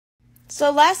So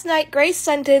last night, Grace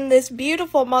sent in this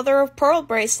beautiful mother of pearl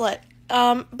bracelet,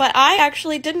 but I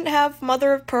actually didn't have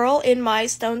mother of pearl in my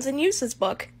stones and uses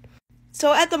book.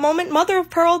 So at the moment, mother of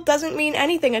pearl doesn't mean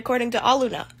anything according to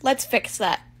Aluna. Let's fix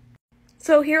that.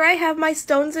 So here I have my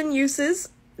stones and uses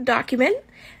document.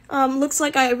 Looks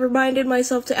like I reminded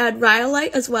myself to add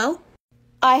rhyolite as well.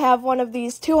 I have one of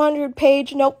these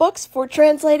 200-page notebooks for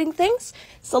translating things.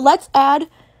 So let's add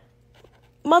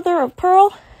mother of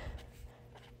pearl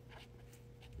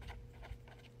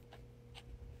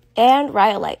and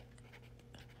rhyolite.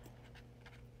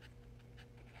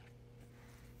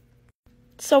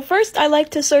 So first I like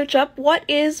to search up what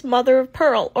is mother of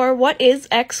pearl, or what is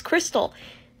X crystal,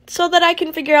 so that I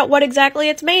can figure out what exactly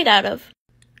it's made out of.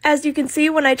 As you can see,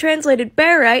 when I translated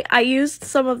barite, I used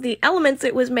some of the elements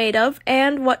it was made of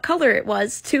and what color it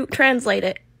was to translate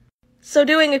it. So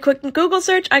doing a quick Google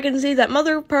search, I can see that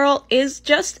mother of pearl is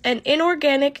just an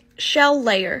inorganic shell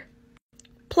layer.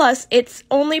 Plus, it's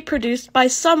only produced by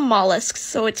some mollusks,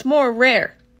 so it's more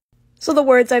rare. So the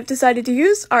words I've decided to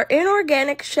use are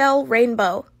inorganic shell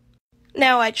rainbow.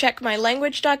 Now I check my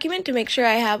language document to make sure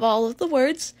I have all of the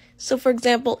words. So for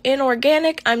example,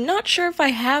 inorganic, I'm not sure if I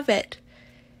have it.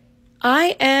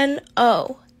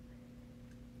 I-N-O.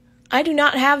 I do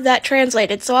not have that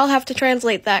translated, so I'll have to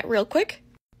translate that real quick.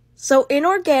 So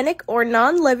inorganic or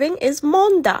non-living is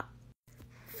monda.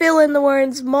 Fill in the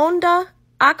words monda,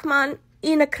 akman,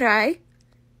 inakrai.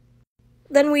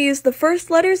 Then we use the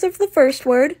first letters of the first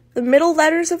word, the middle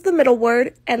letters of the middle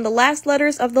word, and the last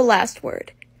letters of the last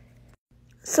word.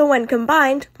 So when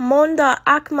combined, monda,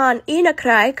 akman,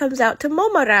 inakrai comes out to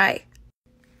momorai.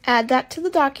 Add that to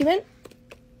the document.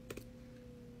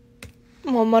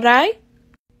 Momorai.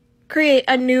 Create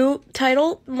a new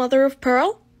title, Mother of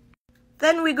Pearl.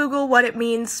 Then we Google what it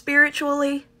means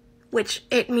spiritually, which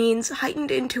it means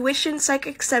heightened intuition,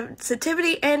 psychic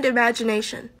sensitivity, and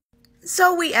imagination.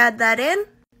 So we add that in,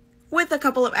 with a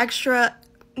couple of extra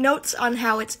notes on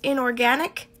how it's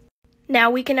inorganic. Now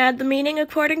we can add the meaning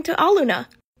according to Aluna.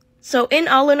 So in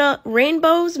Aluna,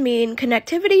 rainbows mean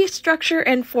connectivity, structure,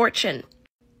 and fortune.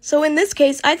 So in this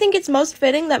case, I think it's most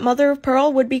fitting that mother of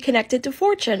pearl would be connected to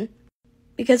fortune,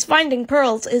 because finding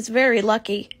pearls is very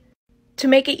lucky. To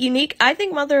make it unique, I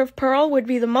think mother of pearl would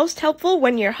be the most helpful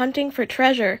when you're hunting for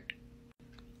treasure,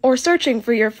 or searching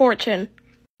for your fortune.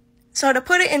 So to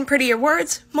put it in prettier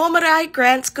words, momorai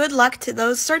grants good luck to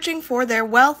those searching for their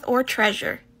wealth or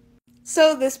treasure.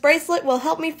 So this bracelet will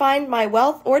help me find my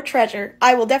wealth or treasure.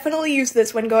 I will definitely use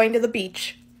this when going to the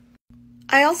beach.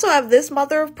 I also have this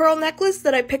mother of pearl necklace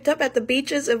that I picked up at the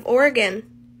beaches of Oregon.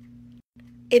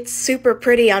 It's super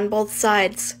pretty on both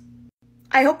sides.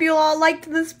 I hope you all liked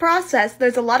this process.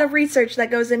 There's a lot of research that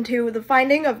goes into the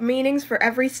finding of meanings for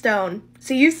every stone.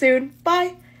 See you soon.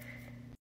 Bye!